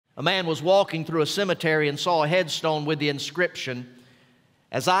A man was walking through a cemetery and saw a headstone with the inscription,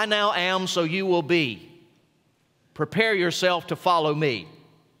 "As I now am, so you will be. Prepare yourself to follow me."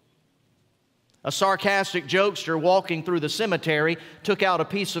 A sarcastic jokester walking through the cemetery took out a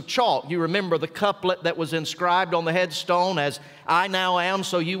piece of chalk. You remember the couplet that was inscribed on the headstone, "As I now am,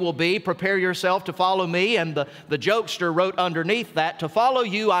 so you will be. Prepare yourself to follow me." And the jokester wrote underneath that, "To follow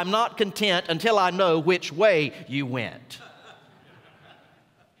you, I'm not content until I know which way you went."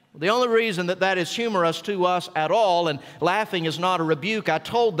 The only reason that is humorous to us at all, and laughing is not a rebuke, I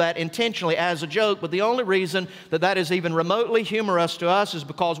told that intentionally as a joke, but the only reason that is even remotely humorous to us is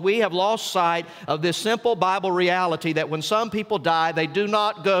because we have lost sight of this simple Bible reality that when some people die, they do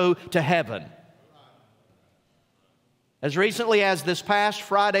not go to heaven. As recently as this past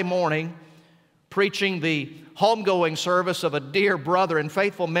Friday morning, preaching the homegoing service of a dear brother and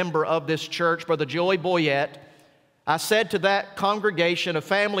faithful member of this church, Brother Joey Boyette, I said to that congregation of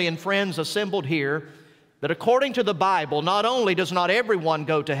family and friends assembled here that according to the Bible, not only does not everyone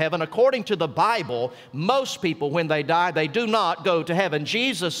go to heaven, according to the Bible, most people, when they die, they do not go to heaven.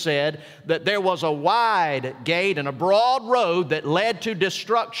 Jesus said that there was a wide gate and a broad road that led to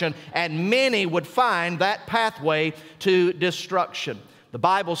destruction, and many would find that pathway to destruction. The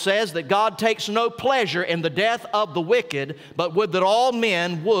Bible says that God takes no pleasure in the death of the wicked, but would that all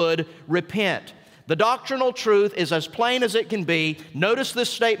men would repent. The doctrinal truth is as plain as it can be. Notice this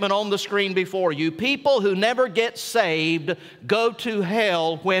statement on the screen before you. People who never get saved go to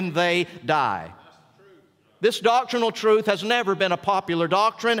hell when they die. This doctrinal truth has never been a popular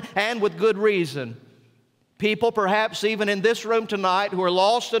doctrine, and with good reason. People, perhaps even in this room tonight, who are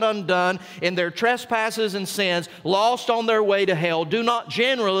lost and undone in their trespasses and sins, lost on their way to hell, do not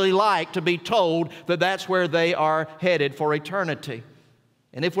generally like to be told that that's where they are headed for eternity.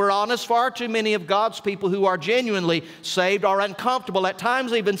 And if we're honest, far too many of God's people who are genuinely saved are uncomfortable, at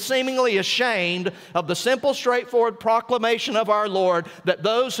times even seemingly ashamed of the simple, straightforward proclamation of our Lord that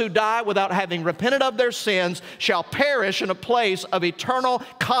those who die without having repented of their sins shall perish in a place of eternal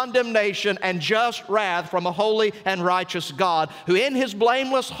condemnation and just wrath from a holy and righteous God, who in His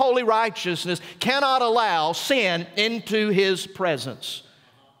blameless holy righteousness cannot allow sin into His presence.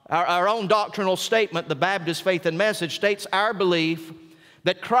 Our own doctrinal statement, the Baptist Faith and Message, states our belief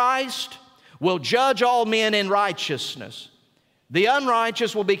that Christ will judge all men in righteousness. The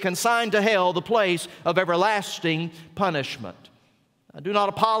unrighteous will be consigned to hell, the place of everlasting punishment. I do not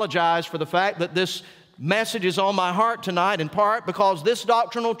apologize for the fact that this message is on my heart tonight, in part because this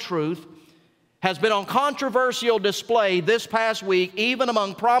doctrinal truth has been on controversial display this past week, even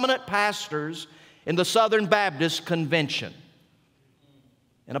among prominent pastors in the Southern Baptist Convention.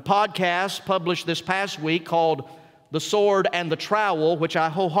 In a podcast published this past week called "The Sword and the Trowel," which I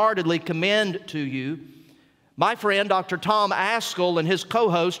wholeheartedly commend to you, my friend Dr. Tom Ascol and his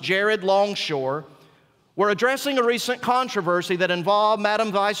co-host Jared Longshore were addressing a recent controversy that involved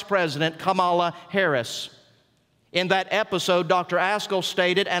Madam Vice President Kamala Harris. In that episode, Dr. Ascol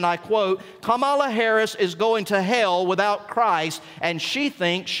stated, and I quote, "Kamala Harris is going to hell without Christ, and she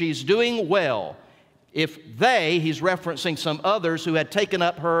thinks she's doing well. If they," he's referencing some others who had taken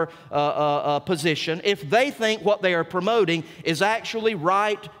up her position, "if they think what they are promoting is actually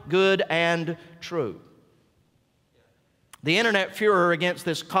right, good, and true." The internet furor against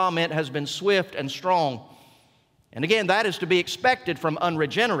this comment has been swift and strong. And again, that is to be expected from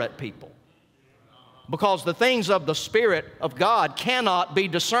unregenerate people, because the things of the Spirit of God cannot be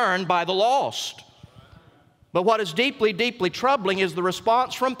discerned by the lost. But what is deeply, deeply troubling is the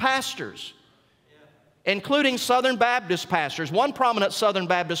response from pastors, including Southern Baptist pastors. One prominent Southern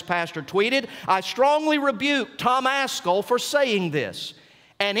Baptist pastor tweeted, "I strongly rebuke Tom Ascol for saying this,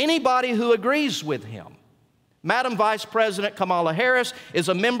 and anybody who agrees with him. Madam Vice President Kamala Harris is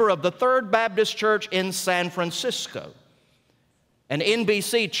a member of the Third Baptist Church in San Francisco, an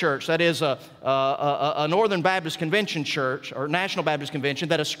NBC church, that is a Northern Baptist Convention church, or National Baptist Convention,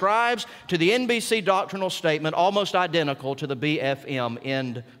 that ascribes to the NBC doctrinal statement almost identical to the BFM,"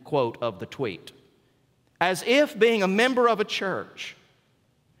 end quote of the tweet. As if being a member of a church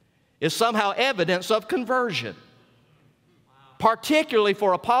is somehow evidence of conversion, particularly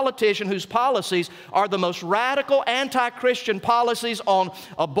for a politician whose policies are the most radical anti-Christian policies on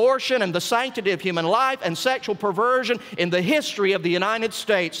abortion and the sanctity of human life and sexual perversion in the history of the United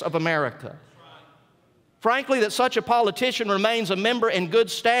States of America. Frankly, that such a politician remains a member in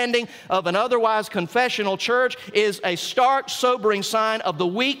good standing of an otherwise confessional church is a stark, sobering sign of the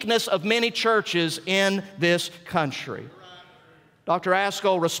weakness of many churches in this country. Dr.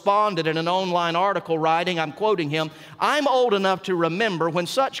 Ascol responded in an online article writing, I'm quoting him, "I'm old enough to remember when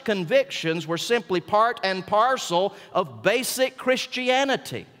such convictions were simply part and parcel of basic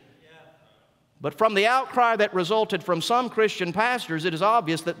Christianity. But from the outcry that resulted from some Christian pastors, it is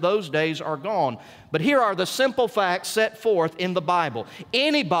obvious that those days are gone. But here are the simple facts set forth in the Bible.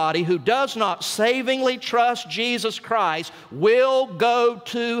 Anybody who does not savingly trust Jesus Christ will go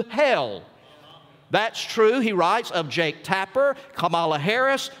to hell. That's true, he writes, of Jake Tapper, Kamala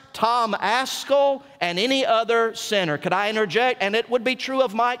Harris, Tom Askell, and any other sinner. Could I interject? And it would be true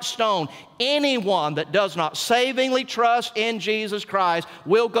of Mike Stone. Anyone that does not savingly trust in Jesus Christ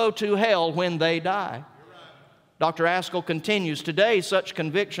will go to hell when they die. Dr. Askell continues, today such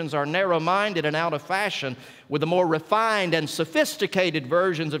convictions are narrow-minded and out of fashion with the more refined and sophisticated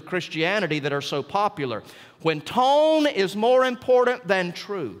versions of Christianity that are so popular. When tone is more important than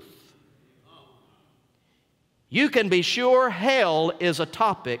truth, you can be sure hell is a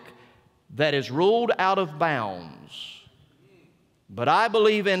topic that is ruled out of bounds. But I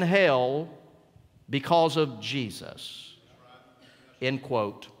believe in hell because of Jesus. End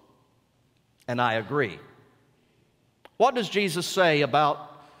quote. And I agree. What does Jesus say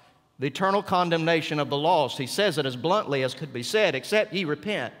about the eternal condemnation of the lost? He says it as bluntly as could be said, except ye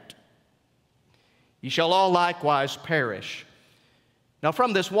repent, ye shall all likewise perish. Now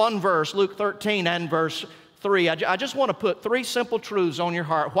from this one verse, Luke 13 and verse 3, I just want to put three simple truths on your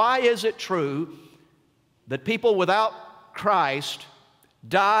heart. Why is it true that people without Christ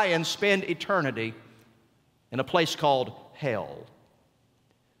die and spend eternity in a place called hell?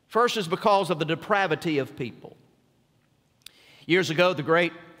 First is because of the depravity of people. Years ago, the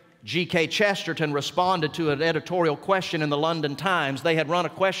great G.K. Chesterton responded to an editorial question in the London Times. They had run a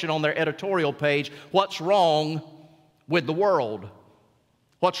question on their editorial page, what's wrong with the world?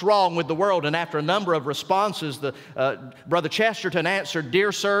 What's wrong with the world? And after a number of responses, Brother Chesterton answered,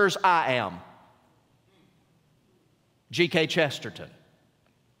 dear sirs, I am. G.K. Chesterton.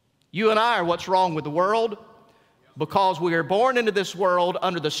 You and I are what's wrong with the world because we are born into this world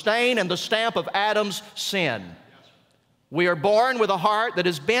under the stain and the stamp of Adam's sin. We are born with a heart that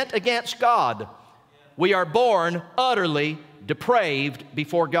is bent against God. We are born utterly depraved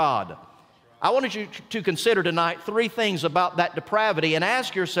before God. I wanted you to consider tonight three things about that depravity and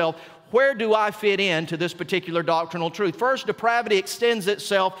ask yourself, where do I fit into this particular doctrinal truth? First, depravity extends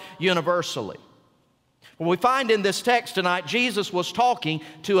itself universally. When we find in this text tonight, Jesus was talking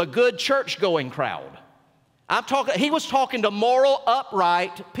to a good church-going crowd. He was talking to moral,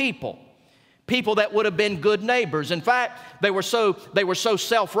 upright people. People that would have been good neighbors. In fact, they were so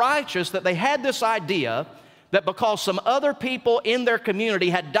self-righteous that they had this idea that because some other people in their community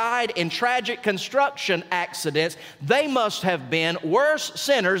had died in tragic construction accidents, they must have been worse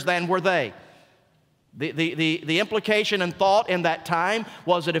sinners than were they. The implication and thought in that time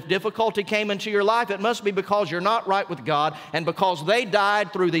was that if difficulty came into your life, it must be because you're not right with God, and because they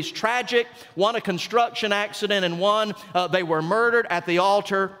died through these tragic, one a construction accident and one they were murdered at the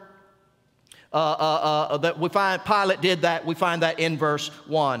altar. That we find Pilate did that. We find that in verse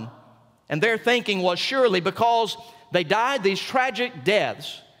 1. And their thinking was, surely because they died these tragic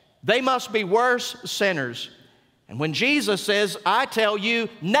deaths, they must be worse sinners. And when Jesus says, I tell you,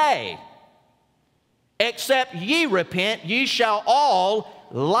 nay, except ye repent, ye shall all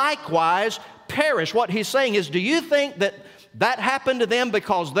likewise perish. What he's saying is, do you think that happened to them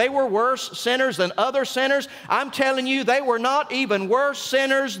because they were worse sinners than other sinners? I'm telling you, they were not even worse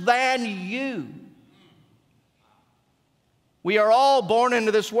sinners than you. We are all born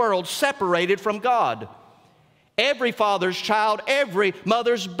into this world separated from God. Every father's child, every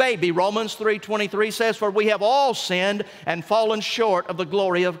mother's baby. Romans 3:23 says, for we have all sinned and fallen short of the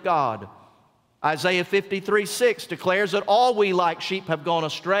glory of God. Isaiah 53:6 declares that all we like sheep have gone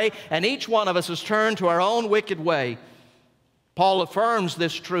astray, and each one of us has turned to our own wicked way. Paul affirms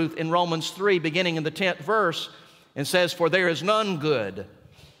this truth in Romans 3, beginning in the 10th verse, and says, for there is none good.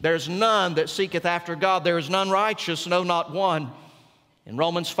 There is none that seeketh after God. There is none righteous, no, not one. In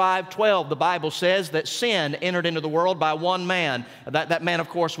Romans 5:12, the Bible says that sin entered into the world by one man. That man, of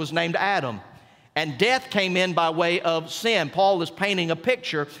course, was named Adam. And death came in by way of sin. Paul is painting a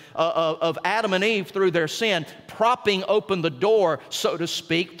picture of Adam and Eve through their sin, propping open the door, so to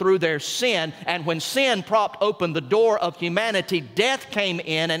speak, through their sin. And when sin propped open the door of humanity, death came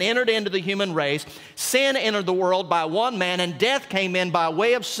in and entered into the human race. Sin entered the world by one man, and death came in by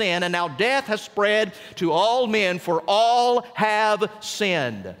way of sin. And now death has spread to all men, for all have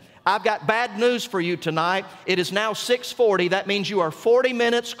sinned. I've got bad news for you tonight. It is now 6:40. That means you are 40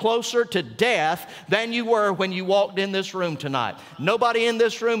 minutes closer to death than you were when you walked in this room tonight. Nobody in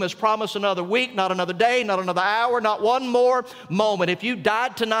this room has promised another week, not another day, not another hour, not one more moment. If you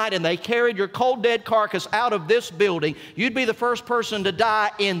died tonight and they carried your cold dead carcass out of this building, you'd be the first person to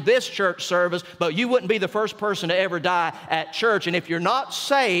die in this church service, but you wouldn't be the first person to ever die at church. And if you're not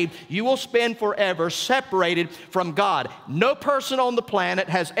saved, you will spend forever separated from God. No person on the planet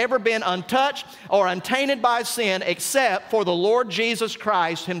has ever been untouched or untainted by sin except for the Lord Jesus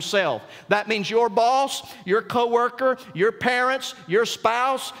Christ Himself. That means your boss, your coworker, your parents, your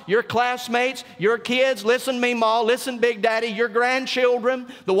spouse, your classmates, your kids, listen me ma, listen Big Daddy, your grandchildren,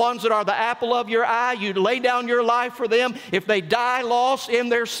 the ones that are the apple of your eye, you lay down your life for them. If they die lost in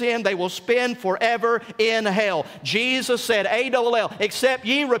their sin, they will spend forever in hell. Jesus said, A-double-L, except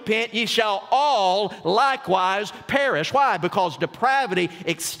ye repent, ye shall all likewise perish. Why? Because depravity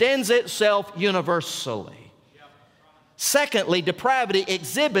extends itself universally. Secondly, depravity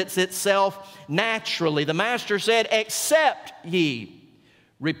exhibits itself naturally. The Master said, except ye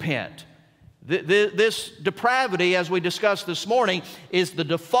repent. This depravity, as we discussed this morning, is the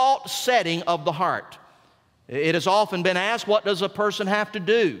default setting of the heart. It has often been asked, what does a person have to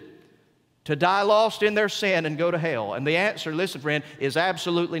do to die lost in their sin and go to hell? And the answer, listen friend, is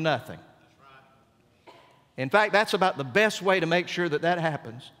absolutely nothing. In fact, that's about the best way to make sure that that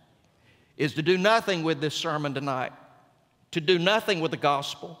happens, is to do nothing with this sermon tonight, to do nothing with the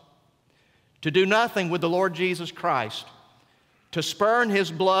gospel, to do nothing with the Lord Jesus Christ, to spurn His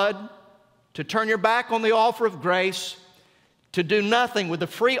blood, to turn your back on the offer of grace, to do nothing with the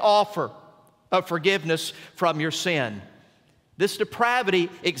free offer of forgiveness from your sin. This depravity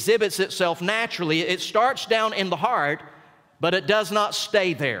exhibits itself naturally. It starts down in the heart, but it does not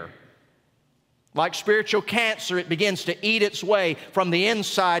stay there. Like spiritual cancer, it begins to eat its way from the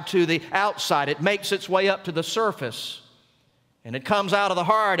inside to the outside. It makes its way up to the surface. And it comes out of the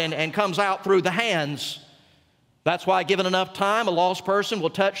heart and comes out through the hands. That's why, given enough time, a lost person will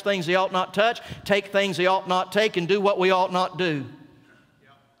touch things he ought not touch, take things he ought not take, and do what we ought not do.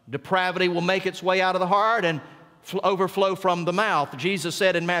 Depravity will make its way out of the heart and overflow from the mouth. Jesus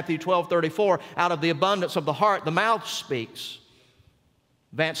said in Matthew 12:34, out of the abundance of the heart, the mouth speaks.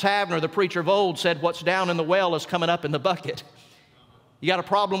 Vance Havner, the preacher of old, said what's down in the well is coming up in the bucket. You got a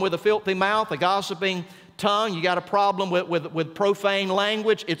problem with a filthy mouth, a gossiping tongue, you got a problem with profane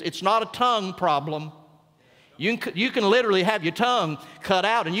language, it's not a tongue problem. You can literally have your tongue cut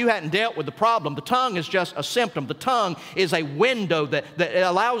out and you hadn't dealt with the problem. The tongue is just a symptom. The tongue is a window that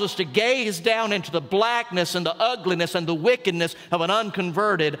allows us to gaze down into the blackness and the ugliness and the wickedness of an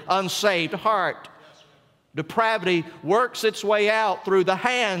unconverted, unsaved heart. Depravity works its way out through the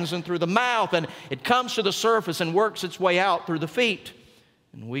hands and through the mouth, and it comes to the surface and works its way out through the feet.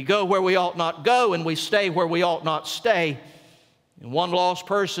 And we go where we ought not go, and we stay where we ought not stay. And one lost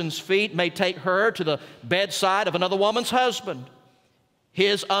person's feet may take her to the bedside of another woman's husband.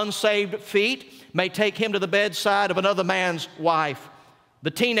 His unsaved feet may take him to the bedside of another man's wife.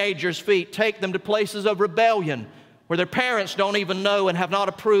 The teenager's feet take them to places of rebellion where their parents don't even know and have not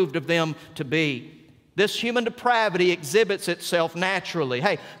approved of them to be. This human depravity exhibits itself naturally.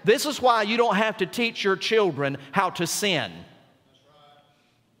 Hey, this is why you don't have to teach your children how to sin.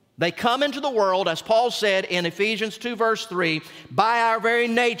 They come into the world, as Paul said in Ephesians 2 verse 3, by our very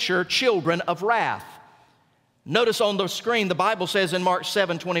nature, children of wrath. Notice on the screen, the Bible says in Mark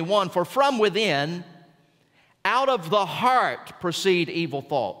 7:21, for from within, out of the heart proceed evil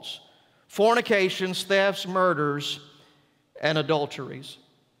thoughts, fornications, thefts, murders, and adulteries.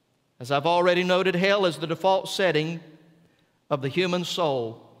 As I've already noted, hell is the default setting of the human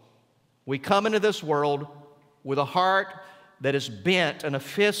soul. We come into this world with a heart that is bent and a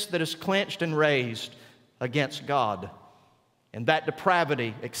fist that is clenched and raised against God. And that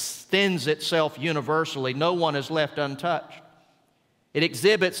depravity extends itself universally. No one is left untouched. It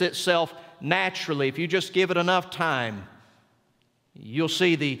exhibits itself naturally. If you just give it enough time, you'll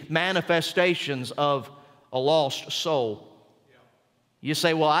see the manifestations of a lost soul. You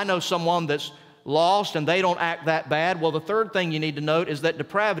say, well, I know someone that's lost and they don't act that bad. Well, the third thing you need to note is that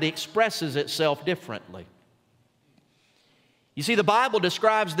depravity expresses itself differently. You see, the Bible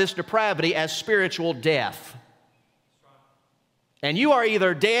describes this depravity as spiritual death. And you are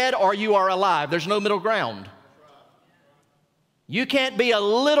either dead or you are alive. There's no middle ground. You can't be a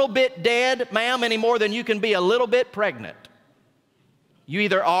little bit dead, ma'am, any more than you can be a little bit pregnant. You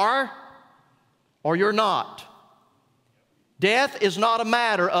either are or you're not. Death is not a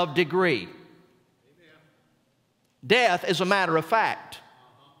matter of degree. Death is a matter of fact.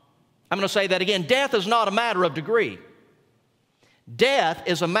 I'm going to say that again. Death is not a matter of degree. Death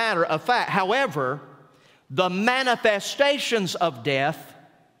is a matter of fact. However, the manifestations of death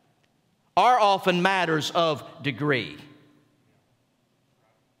are often matters of degree.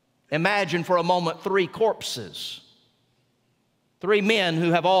 Imagine for a moment 3 corpses. 3 men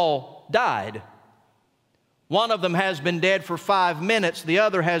who have all died. One of them has been dead for 5 minutes, the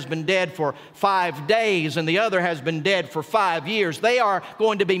other has been dead for 5 days, and the other has been dead for 5 years. They are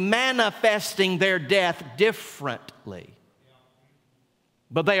going to be manifesting their death differently.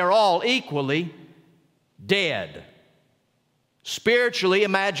 But they are all equally dead. Spiritually,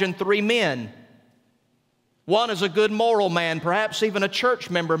 imagine 3 men. One is a good moral man, perhaps even a church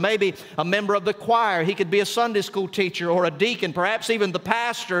member, maybe a member of the choir. He could be a Sunday school teacher or a deacon, perhaps even the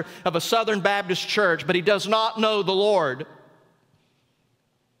pastor of a Southern Baptist church, but he does not know the Lord.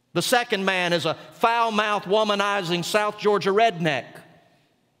 The second man is a foul-mouthed, womanizing South Georgia redneck.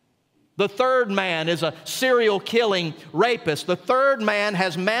 The third man is a serial-killing rapist. The third man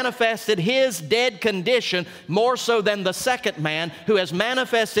has manifested his dead condition more so than the second man, who has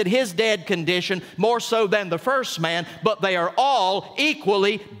manifested his dead condition more so than the first man, but they are all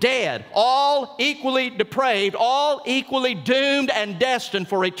equally dead, all equally depraved, all equally doomed and destined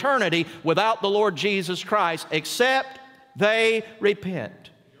for eternity without the Lord Jesus Christ, except they repent.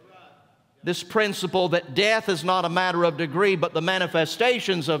 This principle that death is not a matter of degree, but the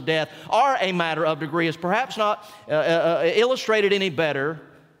manifestations of death are a matter of degree is perhaps not illustrated any better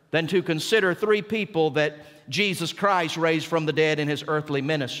than to consider 3 people that Jesus Christ raised from the dead in His earthly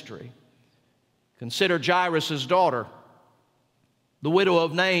ministry. Consider Jairus' daughter, the widow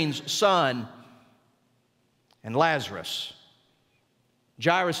of Nain's son, and Lazarus.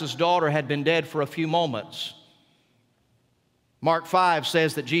 Jairus' daughter had been dead for a few moments. Mark 5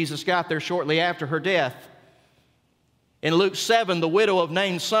 says that Jesus got there shortly after her death. In Luke 7, the widow of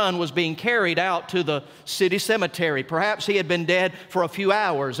Nain's son was being carried out to the city cemetery. Perhaps he had been dead for a few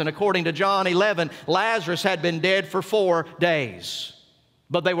hours. And according to John 11, Lazarus had been dead for 4 days.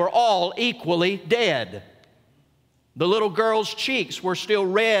 But they were all equally dead. The little girl's cheeks were still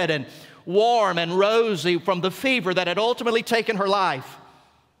red and warm and rosy from the fever that had ultimately taken her life.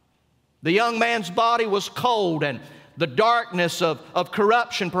 The young man's body was cold, and the darkness of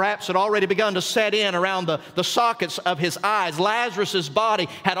corruption perhaps had already begun to set in around the sockets of his eyes. Lazarus' body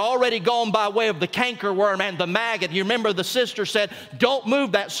had already gone by way of the cankerworm and the maggot. You remember the sister said, "Don't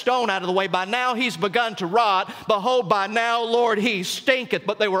move that stone out of the way. By now he's begun to rot. Behold, by now, Lord, he stinketh."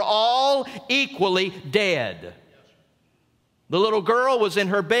 But they were all equally dead. The little girl was in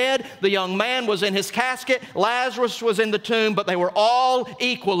her bed. The young man was in his casket. Lazarus was in the tomb, but they were all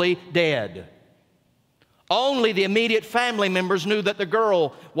equally dead. Only the immediate family members knew that the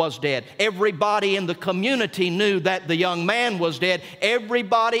girl was dead. Everybody in the community knew that the young man was dead.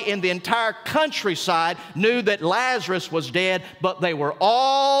 Everybody in the entire countryside knew that Lazarus was dead, but they were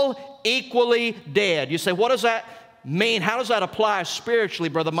all equally dead. You say, what does that mean? How does that apply spiritually,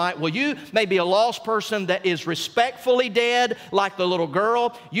 Brother Mike? Well, you may be a lost person that is respectfully dead like the little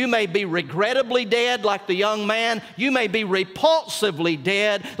girl. You may be regrettably dead like the young man. You may be repulsively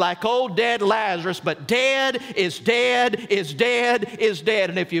dead like old dead Lazarus. But dead is dead is dead is dead.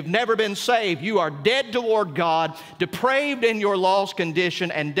 And if you've never been saved, you are dead toward God, depraved in your lost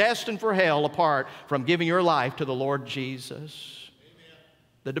condition, and destined for hell apart from giving your life to the Lord Jesus. Amen.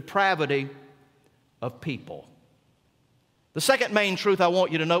 The depravity of people. The second main truth I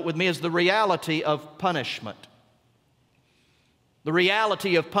want you to note with me is the reality of punishment. The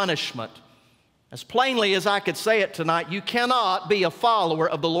reality of punishment. As plainly as I could say it tonight, you cannot be a follower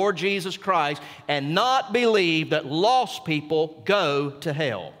of the Lord Jesus Christ and not believe that lost people go to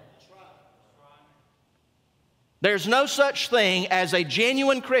hell. There's no such thing as a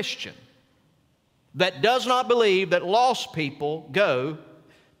genuine Christian that does not believe that lost people go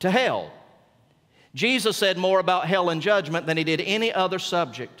to hell. Jesus said more about hell and judgment than He did any other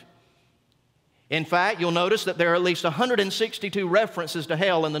subject. In fact, you'll notice that there are at least 162 references to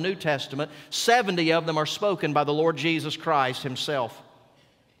hell in the New Testament. 70 of them are spoken by the Lord Jesus Christ Himself.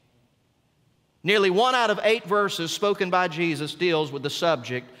 Nearly 1 out of 8 verses spoken by Jesus deals with the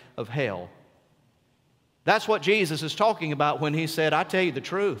subject of hell. That's what Jesus is talking about when He said, "I tell you the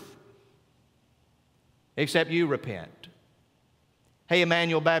truth, except you repent." Hey,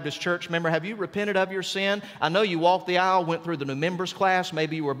 Emmanuel Baptist Church member, have you repented of your sin? I know you walked the aisle, went through the new members class,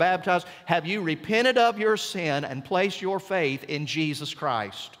 maybe you were baptized. Have you repented of your sin and placed your faith in Jesus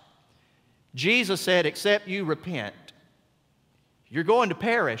Christ? Jesus said, except you repent, you're going to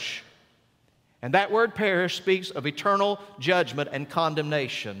perish. And that word perish speaks of eternal judgment and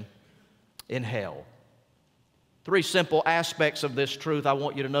condemnation in hell. 3 simple aspects of this truth I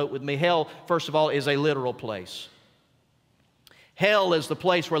want you to note with me. Hell, first of all, is a literal place. Hell is the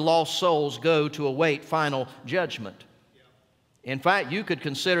place where lost souls go to await final judgment. In fact, you could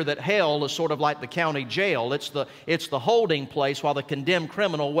consider that hell is sort of like the county jail. It's the holding place while the condemned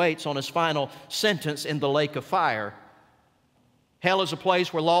criminal waits on his final sentence in the lake of fire. Hell is a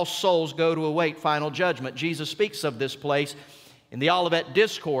place where lost souls go to await final judgment. Jesus speaks of this place in the Olivet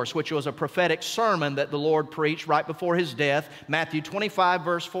Discourse, which was a prophetic sermon that the Lord preached right before His death. Matthew 25,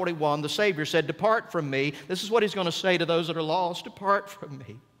 verse 41, the Savior said, "Depart from me." This is what He's going to say to those that are lost. "Depart from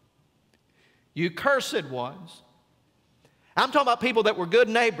me, you cursed ones." I'm talking about people that were good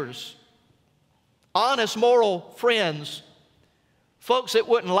neighbors, honest, moral friends, folks that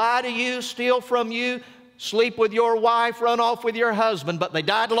wouldn't lie to you, steal from you, sleep with your wife, run off with your husband, but they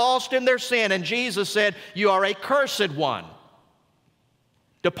died lost in their sin, and Jesus said, "You are a cursed one.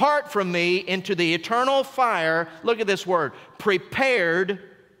 Depart from me into the eternal fire," look at this word, "prepared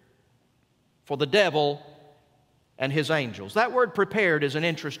for the devil and his angels." That word prepared is an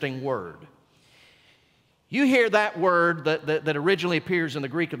interesting word. You hear that word that originally appears in the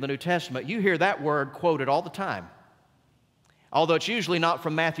Greek of the New Testament, you hear that word quoted all the time. Although it's usually not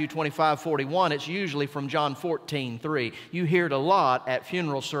from Matthew 25:41, it's usually from John 14:3. You hear it a lot at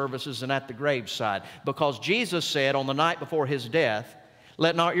funeral services and at the graveside, because Jesus said on the night before His death,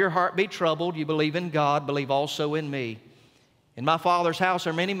 "Let not your heart be troubled. You believe in God, believe also in me. In my Father's house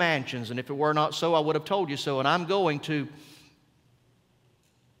are many mansions, and if it were not so, I would have told you so. And I'm going to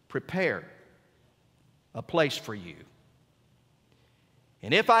prepare a place for you.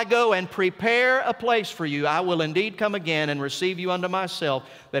 And if I go and prepare a place for you, I will indeed come again and receive you unto myself,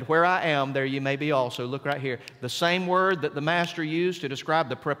 that where I am, there you may be also." Look right here. The same word that the Master used to describe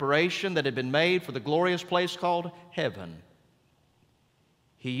the preparation that had been made for the glorious place called heaven.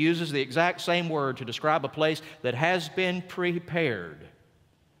 He uses the exact same word to describe a place that has been prepared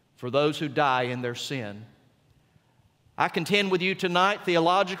for those who die in their sin. I contend with you tonight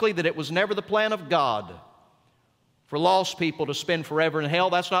theologically that it was never the plan of God for lost people to spend forever in hell.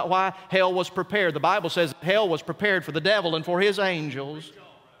 That's not why hell was prepared. The Bible says hell was prepared for the devil and for his angels.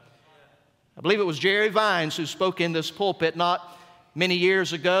 I believe it was Jerry Vines who spoke in this pulpit not many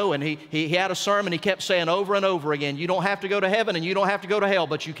years ago, and he had a sermon. He kept saying over and over again, you don't have to go to heaven and you don't have to go to hell,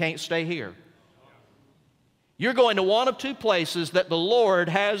 but you can't stay here. You're going to one of two places that the Lord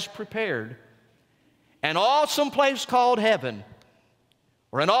has prepared. An awesome place called heaven,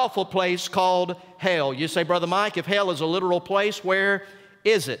 or an awful place called hell. You say, "Brother Mike, if hell is a literal place, where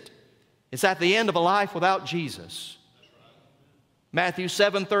is it?" It's at the end of a life without Jesus. Matthew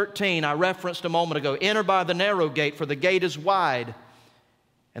 7:13, I referenced a moment ago. "Enter by the narrow gate, for the gate is wide,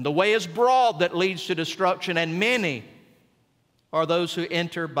 and the way is broad that leads to destruction, and many are those who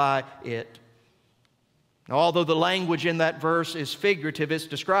enter by it." Now, although the language in that verse is figurative, it's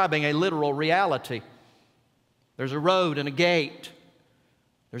describing a literal reality. There's a road and a gate.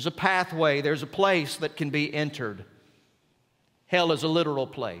 There's a pathway. There's a place that can be entered. Hell is a literal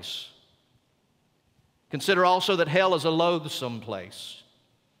place. Consider also that hell is a loathsome place.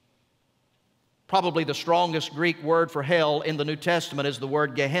 Probably the strongest Greek word for hell in the New Testament is the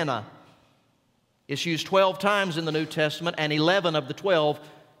word Gehenna. It's used 12 times in the New Testament, and 11 of the 12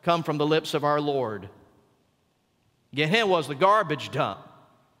 come from the lips of our Lord. Gehenna was the garbage dump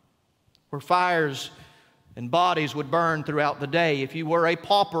where fires and bodies would burn throughout the day. If you were a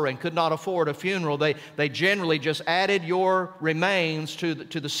pauper and could not afford a funeral, they generally just added your remains to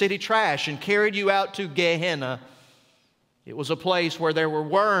the city trash and carried you out to Gehenna. It was a place where there were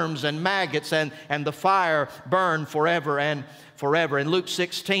worms and maggots, and the fire burned forever and forever. In Luke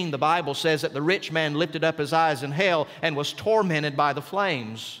 16, the Bible says that the rich man lifted up his eyes in hell and was tormented by the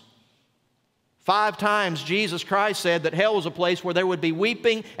flames. 5 times Jesus Christ said that hell was a place where there would be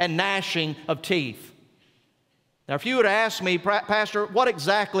weeping and gnashing of teeth. Now, if you were to ask me, "Pastor, what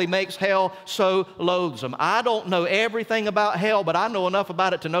exactly makes hell so loathsome?" I don't know everything about hell, but I know enough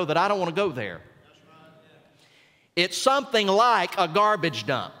about it to know that I don't want to go there. It's something like a garbage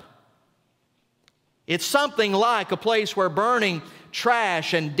dump. It's something like a place where burning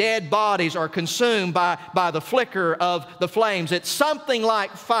trash and dead bodies are consumed by the flicker of the flames. It's something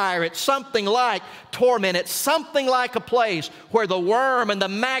like fire. It's something like torment. It's something like a place where the worm and the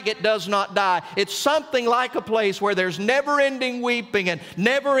maggot does not die. It's something like a place where there's never-ending weeping and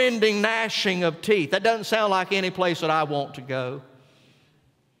never-ending gnashing of teeth. That doesn't sound like any place that I want to go.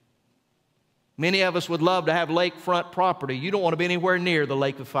 Many of us would love to have lakefront property. You don't want to be anywhere near the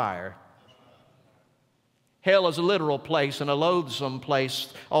lake of fire. Hell is a literal place and a loathsome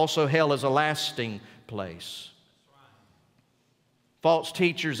place. Also, hell is a lasting place. False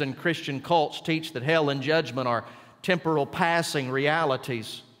teachers and Christian cults teach that hell and judgment are temporal passing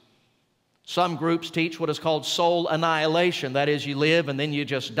realities. Some groups teach what is called soul annihilation. That is, you live and then you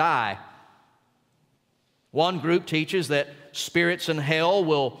just die. One group teaches that spirits in hell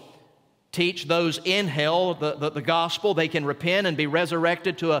will teach those in hell the gospel. They can repent and be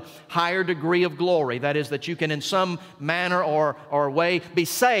resurrected to a higher degree of glory. That is, that you can in some manner or way be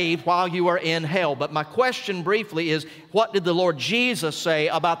saved while you are in hell. But my question briefly is, what did the Lord Jesus say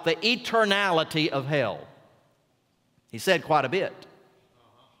about the eternality of hell? He said quite a bit.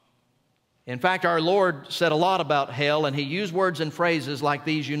 In fact, our Lord said a lot about hell, and He used words and phrases like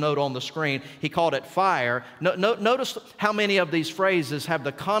these you note on the screen. He called it fire. Notice how many of these phrases have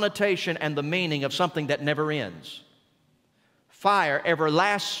the connotation and the meaning of something that never ends. Fire,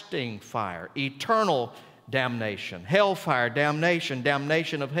 everlasting fire, eternal damnation, hellfire, damnation,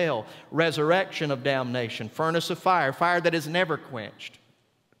 damnation of hell, resurrection of damnation, furnace of fire, fire that is never quenched,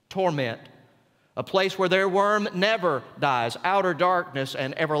 torment, a place where their worm never dies, outer darkness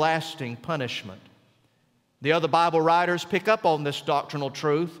and everlasting punishment. The other Bible writers pick up on this doctrinal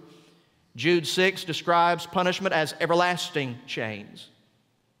truth. Jude 6 describes punishment as everlasting chains.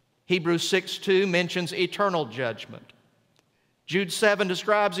 Hebrews 6:2 mentions eternal judgment. Jude 7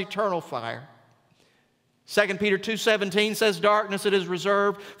 describes eternal fire. 2 Peter 2:17 says darkness it is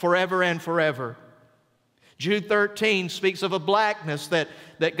reserved forever and forever. Jude 13 speaks of a blackness that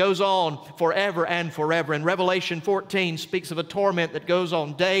goes on forever and forever. And Revelation 14 speaks of a torment that goes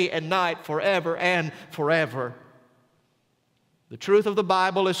on day and night forever and forever. The truth of the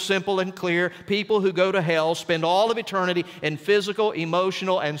Bible is simple and clear. People who go to hell spend all of eternity in physical,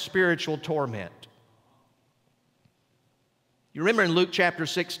 emotional, and spiritual torment. You remember in Luke chapter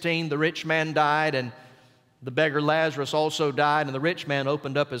 16, the rich man died and the beggar Lazarus also died, and the rich man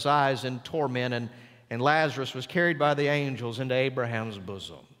opened up his eyes in torment, and Lazarus was carried by the angels into Abraham's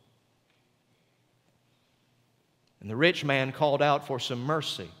bosom. And the rich man called out for some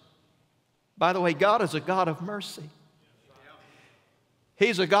mercy. By the way, God is a God of mercy.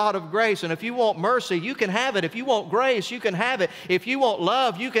 He's a God of grace, and if you want mercy, you can have it. If you want grace, you can have it. If you want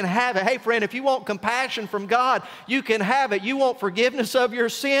love, you can have it. Hey, friend, if you want compassion from God, you can have it. You want forgiveness of your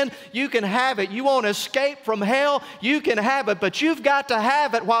sin, you can have it. You want escape from hell, you can have it. But you've got to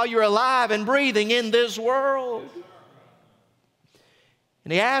have it while you're alive and breathing in this world.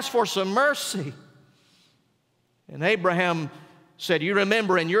 And he asked for some mercy. And Abraham said, you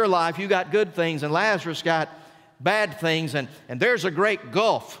remember in your life you got good things, and Lazarus got bad things, and there's a great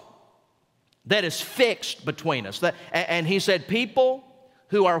gulf that is fixed between us. And he said, people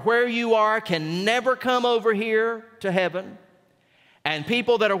who are where you are can never come over here to heaven. And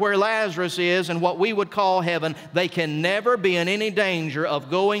people that are where Lazarus is and what we would call heaven, they can never be in any danger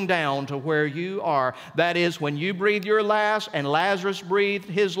of going down to where you are. That is, when you breathe your last and Lazarus breathed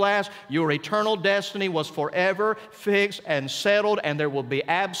his last, your eternal destiny was forever fixed and settled, and there will be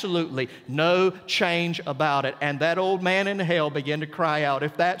absolutely no change about it. And that old man in hell began to cry out,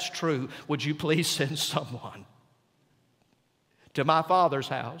 if that's true, would you please send someone to my Father's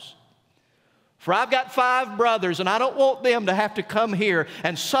house? For I've got 5 brothers, and I don't want them to have to come here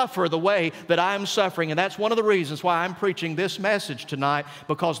and suffer the way that I'm suffering. And that's one of the reasons why I'm preaching this message tonight,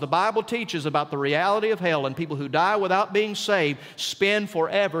 because the Bible teaches about the reality of hell, and people who die without being saved spend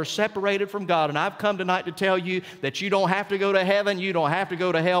forever separated from God. And I've come tonight to tell you that you don't have to go to heaven, you don't have to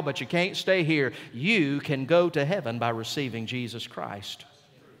go to hell, but you can't stay here. You can go to heaven by receiving Jesus Christ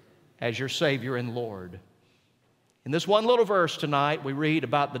as your Savior and Lord. In this one little verse tonight, we read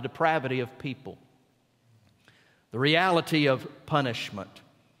about the depravity of people, the reality of punishment,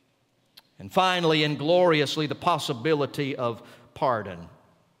 and finally and gloriously, the possibility of pardon.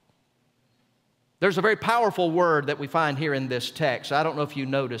 There's a very powerful word that we find here in this text. I don't know if you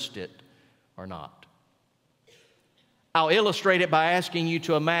noticed it or not. I'll illustrate it by asking you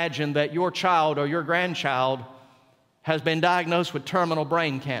to imagine that your child or your grandchild has been diagnosed with terminal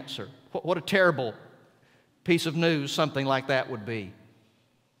brain cancer. What a terrible piece of news something like that would be.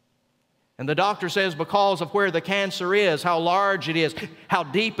 And the doctor says because of where the cancer is, how large it is, how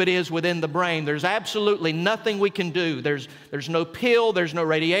deep it is within the brain, there's absolutely nothing we can do. There's no pill, there's no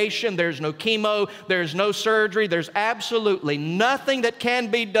radiation, there's no chemo, there's no surgery, there's absolutely nothing that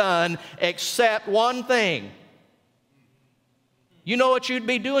can be done except one thing. You know what you'd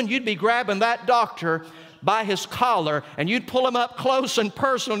be doing? You'd be grabbing that doctor by his collar, and you'd pull him up close and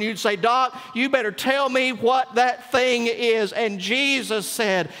personal, and you'd say, Doc, you better tell me what that thing is. And Jesus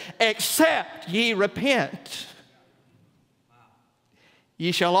said, except ye repent,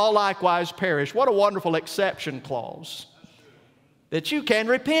 ye shall all likewise perish. What a wonderful exception clause, that you can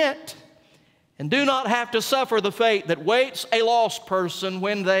repent and do not have to suffer the fate that waits a lost person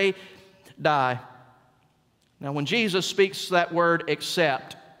when they die. Now, when Jesus speaks that word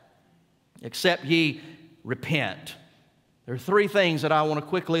except, except ye repent. There are three things that I want to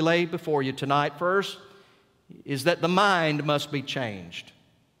quickly lay before you tonight. First is that the mind must be changed.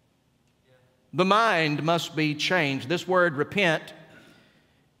 The mind must be changed. This word repent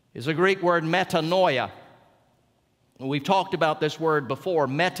is a Greek word metanoia. We've talked about this word before,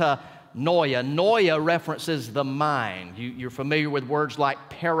 metanoia. Noia references the mind. You're familiar with words like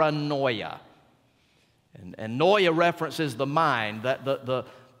paranoia. And noia references the mind. That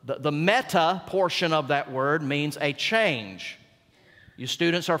the meta portion of that word means a change. You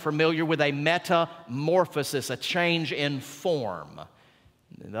students are familiar with a metamorphosis, a change in form.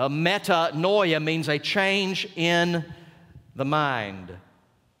 The metanoia means a change in the mind.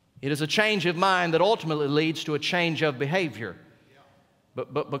 It is a change of mind that ultimately leads to a change of behavior.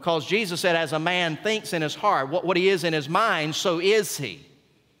 But because Jesus said, as a man thinks in his heart, what he is in his mind, so is he.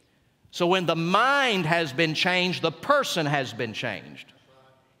 So when the mind has been changed, the person has been changed.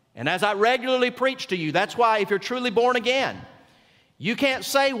 And as I regularly preach to you, that's why if you're truly born again, you can't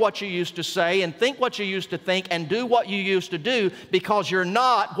say what you used to say and think what you used to think and do what you used to do because you're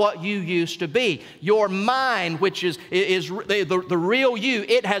not what you used to be. Your mind, which is the real you,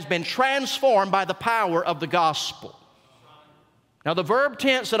 it has been transformed by the power of the gospel. Now, the verb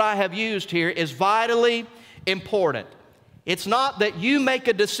tense that I have used here is vitally important. It's not that you make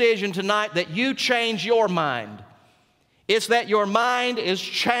a decision tonight that you change your mind. It's that your mind is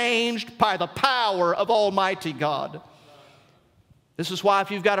changed by the power of Almighty God. This is why if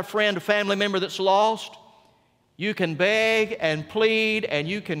you've got a friend, a family member that's lost, you can beg and plead and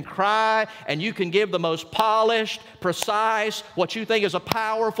you can cry and you can give the most polished, precise, what you think is a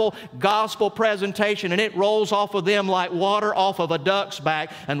powerful gospel presentation, and it rolls off of them like water off of a duck's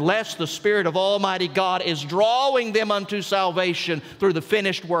back unless the Spirit of Almighty God is drawing them unto salvation through the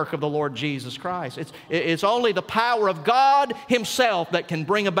finished work of the Lord Jesus Christ. It's only the power of God Himself that can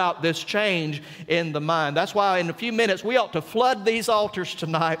bring about this change in the mind. That's why in a few minutes we ought to flood these altars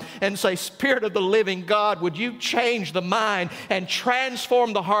tonight and say, Spirit of the living God, would you change the mind and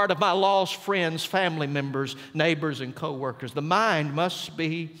transform the heart of my lost friends, family members, neighbors, and co-workers. The mind must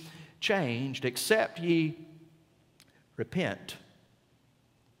be changed, except ye repent.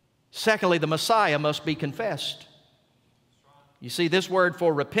 Secondly, the Messiah must be confessed. You see, this word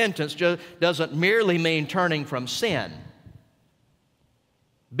for repentance doesn't merely mean turning from sin.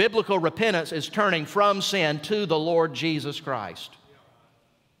 Biblical repentance is turning from sin to the Lord Jesus Christ.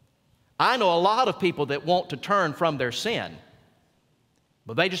 I know a lot of people that want to turn from their sin,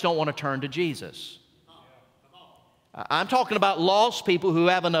 but they just don't want to turn to Jesus. I'm talking about lost people who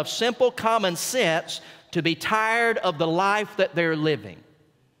have enough simple common sense to be tired of the life that they're living.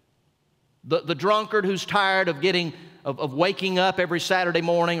 The drunkard who's tired of waking up every Saturday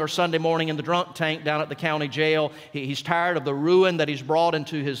morning or Sunday morning in the drunk tank down at the county jail. He's tired of the ruin that he's brought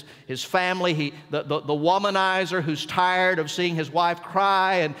into his family. The womanizer who's tired of seeing his wife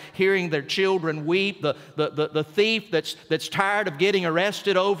cry and hearing their children weep. The thief that's tired of getting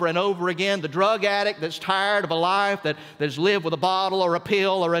arrested over and over again. The drug addict that's tired of a life that's lived with a bottle or a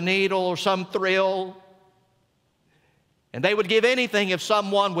pill or a needle or some thrill. And they would give anything if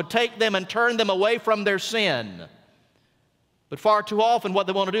someone would take them and turn them away from their sin. But far too often what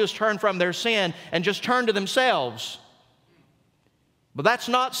they want to do is turn from their sin and just turn to themselves. But that's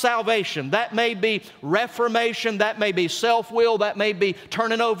not salvation. That may be reformation. That may be self-will. That may be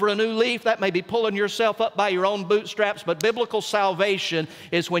turning over a new leaf. That may be pulling yourself up by your own bootstraps. But biblical salvation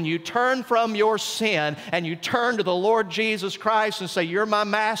is when you turn from your sin and you turn to the Lord Jesus Christ and say, you're my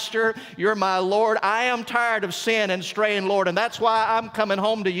master. You're my Lord. I am tired of sin and straying, Lord. And that's why I'm coming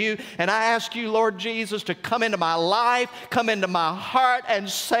home to you. And I ask you, Lord Jesus, to come into my life, come into my heart and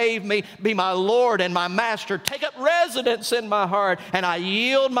save me. Be my Lord and my master. Take up residence in my heart. And I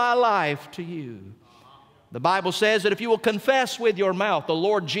yield my life to you. The Bible says that if you will confess with your mouth the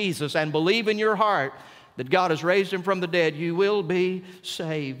Lord Jesus and believe in your heart that God has raised Him from the dead, you will be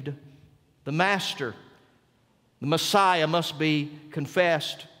saved. The Master, the Messiah must be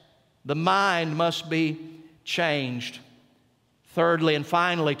confessed. The mind must be changed. Thirdly and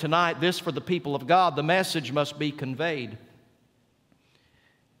finally tonight, this for the people of God, the message must be conveyed.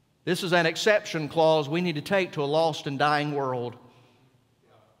 This is an exception clause we need to take to a lost and dying world.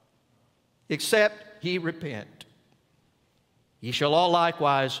 Except ye repent, ye shall all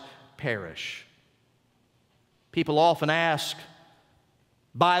likewise perish. People often ask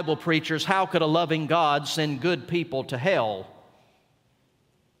Bible preachers, how could a loving God send good people to hell?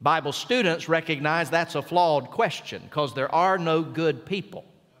 Bible students recognize that's a flawed question because there are no good people.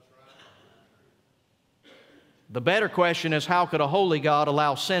 The better question is, how could a holy God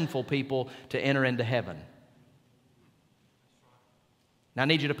allow sinful people to enter into heaven? Now I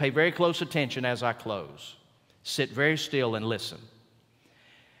need you to pay very close attention as I close. Sit very still and listen.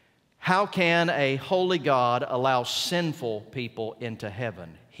 How can a holy God allow sinful people into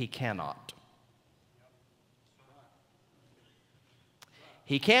heaven? He cannot.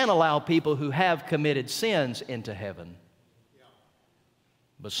 He can allow people who have committed sins into heaven.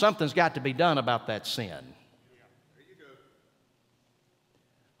 But something's got to be done about that sin.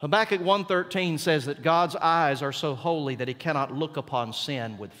 Habakkuk 1:13 says that God's eyes are so holy that He cannot look upon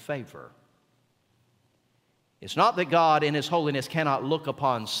sin with favor. It's not that God in His holiness cannot look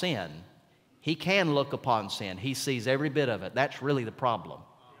upon sin. He can look upon sin. He sees every bit of it. That's really the problem.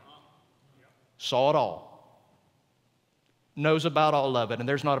 Saw it all. Knows about all of it. And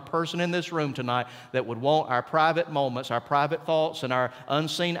there's not a person in this room tonight that would want our private moments, our private thoughts, and our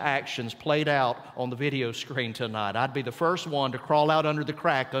unseen actions played out on the video screen tonight. I'd be the first one to crawl out under the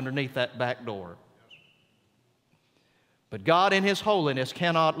crack underneath that back door. But God in His holiness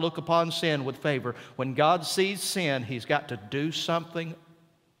cannot look upon sin with favor. When God sees sin, He's got to do something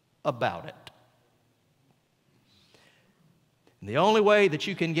about it. And the only way that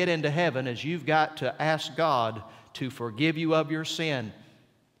you can get into heaven is you've got to ask God to forgive you of your sin.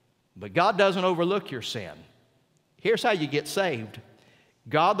 But God doesn't overlook your sin. Here's how you get saved.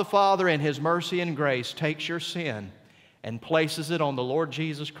 God the Father in His mercy and grace takes your sin and places it on the Lord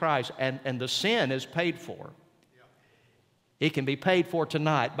Jesus Christ, and the sin is paid for. It can be paid for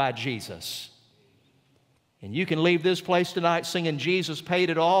tonight by Jesus. And you can leave this place tonight singing, Jesus paid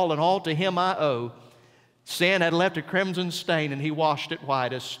it all, and all to Him I owe. Sin had left a crimson stain, and He washed it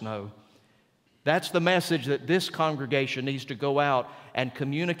white as snow. That's the message that this congregation needs to go out and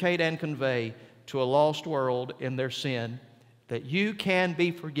communicate and convey to a lost world in their sin, that you can be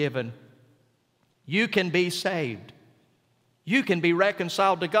forgiven. You can be saved. You can be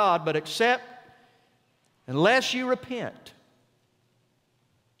reconciled to God, but unless you repent,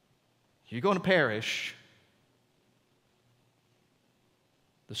 you're going to perish.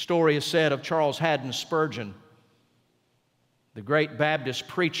 The story is said of Charles Haddon Spurgeon, the great Baptist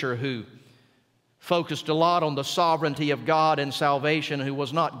preacher who focused a lot on the sovereignty of God in salvation, who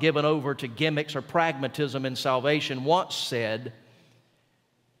was not given over to gimmicks or pragmatism in salvation, once said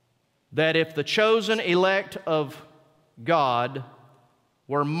that if the chosen elect of God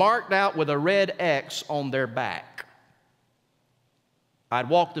were marked out with a red X on their back, I'd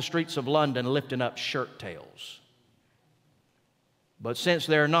walk the streets of London lifting up shirt tails. But since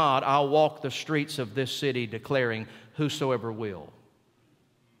they're not, I'll walk the streets of this city declaring, whosoever will,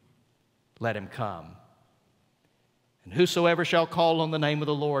 let him come. And whosoever shall call on the name of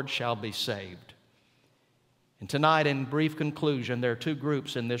the Lord shall be saved. And tonight, in brief conclusion, there are two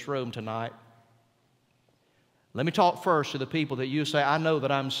groups in this room tonight. Let me talk first to the people that you say, I know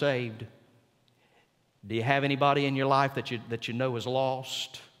that I'm saved. Do you have anybody in your life that you know is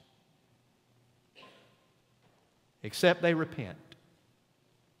lost? Except they repent.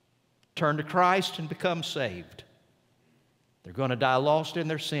 Turn to Christ and become saved. They're going to die lost in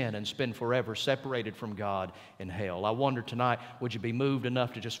their sin and spend forever separated from God in hell. I wonder tonight, would you be moved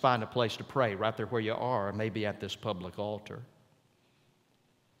enough to just find a place to pray right there where you are, or maybe at this public altar?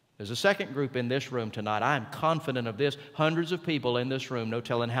 There's a second group in this room tonight. I am confident of this. Hundreds of people in this room, no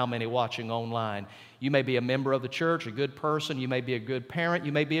telling how many watching online. You may be a member of the church, a good person. You may be a good parent.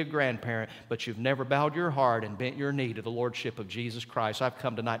 You may be a grandparent, but you've never bowed your heart and bent your knee to the Lordship of Jesus Christ. I've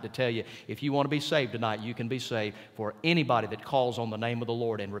come tonight to tell you, if you want to be saved tonight, you can be saved. For anybody that calls on the name of the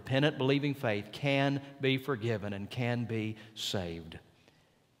Lord in repentant, believing faith can be forgiven and can be saved.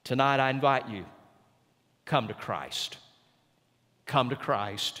 Tonight, I invite you, come to Christ. Come to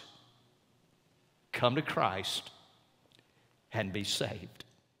Christ. Come to Christ and be saved.